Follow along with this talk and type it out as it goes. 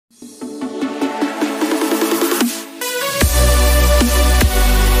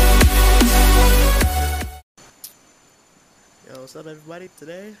What's up, everybody?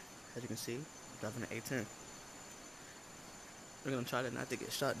 Today, as you can see, I'm driving an A-10. We're gonna try to not to get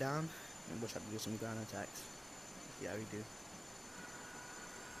shot down, and we'll try to do some ground attacks. Yeah, we do.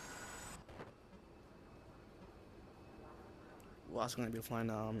 We're also gonna be flying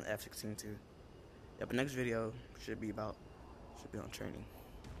the F-16 too. Yeah, but next video should be on training.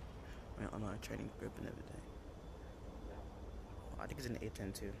 On our training group and everything. I think it's an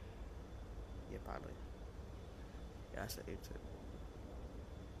A-10 too. Yeah, probably. Yeah, it's an A-10.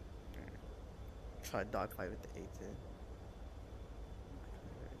 Try dogfight with the A-10.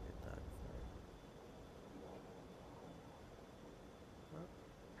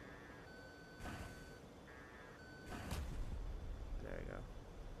 There we go.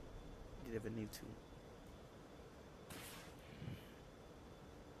 Didn't even need to.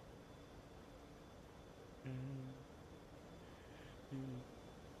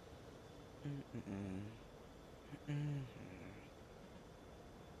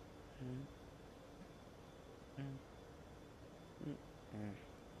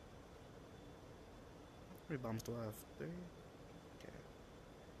 How many bombs do I have? 3? Okay.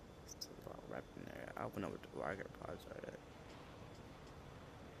 Still a lot right in there. I open up with the wire pods right at.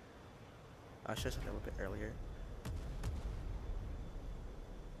 I should have said that a little bit earlier.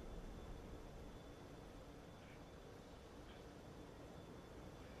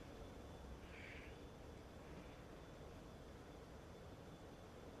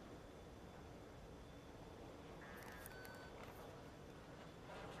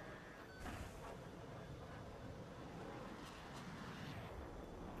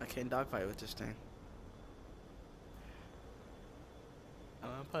 I can't dogfight with this thing. I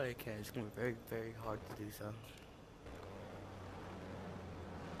probably can. It's gonna be very, very hard to do so.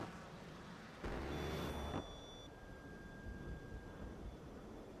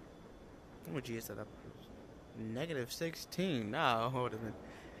 How much is that up? -16. No, I would have been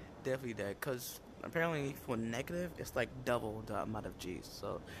definitely dead. Cause apparently for negative, it's like double the amount of G's.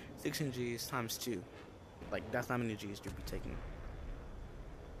 So 16 G's times 2. Like that's not many G's you'll be taking.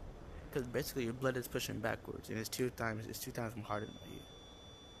 Cause basically your blood is pushing backwards, and it's two times more harder than you.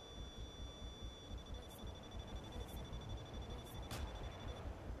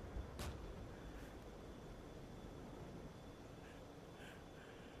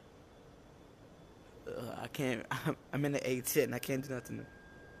 I can't. I'm in the A-10. I can't do nothing.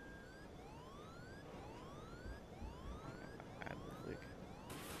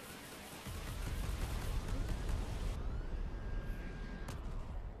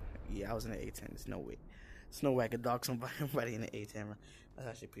 Yeah, I was in the A-10. There's no way. There's no way I could dog somebody in the A-10. That's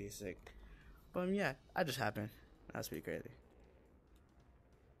actually pretty sick. But yeah, I just happened. That's pretty crazy.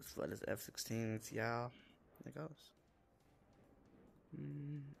 This flood is F-16. It's yeah. There it goes.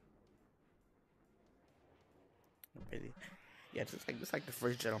 Really. Yeah, just like the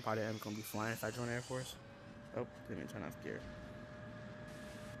first jet I'm probably ever gonna be flying if I join Air Force. Oh, let me turn off gear.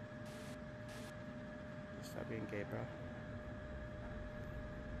 Stop being gay, bro.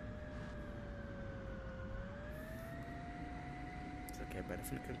 It's okay, but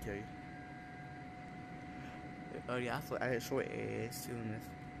I'm gonna kill you. Oh yeah, I had short AAs too in this.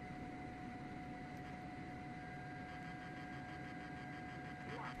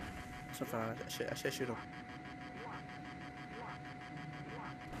 So far, I should shoot him.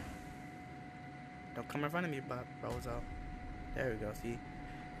 Don't come in front of me, Bozo. There we go. See,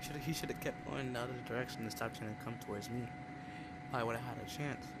 he should have kept going the other direction and stopped trying to come towards me. Probably would have had a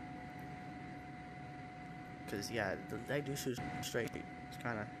chance. Cause yeah, they do shoot straight. It's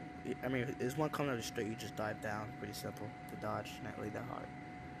kind of. I mean, there's one coming out straight. You just dive down. Pretty simple to dodge. Not really that hard.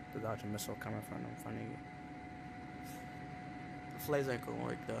 To dodge a missile coming from in front of you. The flares ain't gonna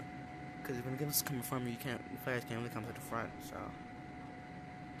work though. Cause when the guns coming from you, the flares can only come to the front. So.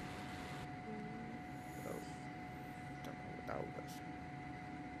 Don't know what that was.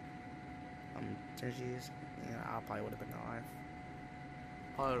 10 G's, yeah, I probably would have been alive.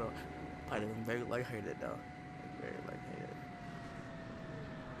 Probably would have been very lightheaded though. Like, very lightheaded.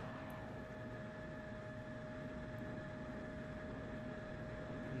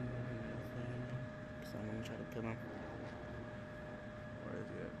 So I'm gonna try to kill him. Where is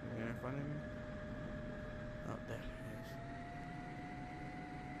he at? Is he in front of me? Oh, there he is.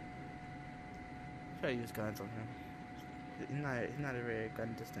 Try to use guns on him. He's not a very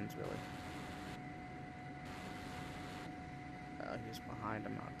gun distance really. He's behind a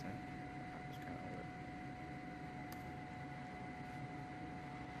mountain. That's kind of weird.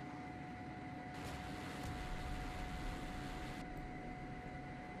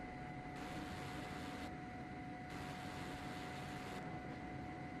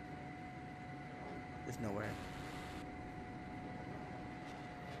 There's nowhere.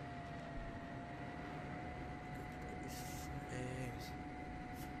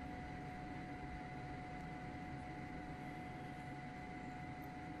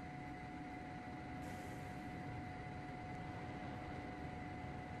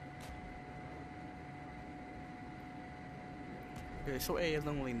 Okay, so A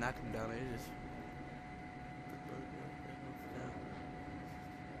don't really knock him down. It just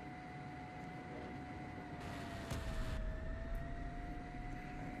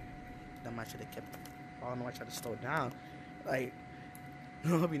that might should have kept. I don't know. I tried to slow down. Like,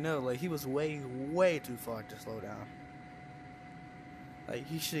 let me know. Like he was way too far to slow down. Like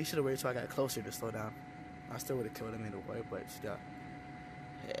he should have waited till I got closer to slow down. I still would have killed him anyway, but still,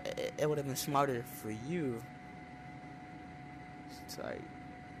 it would have been smarter for you. So like,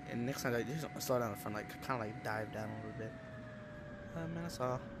 and next time, like, just slow down in front, like kind of like dive down a little bit. Man, that's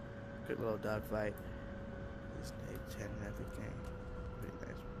all. Good little dogfight. This A-10 and everything. Pretty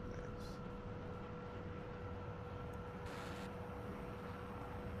nice, pretty nice.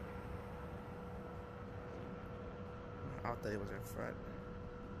 I thought it was in front.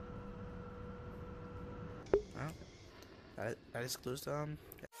 Well, that excludes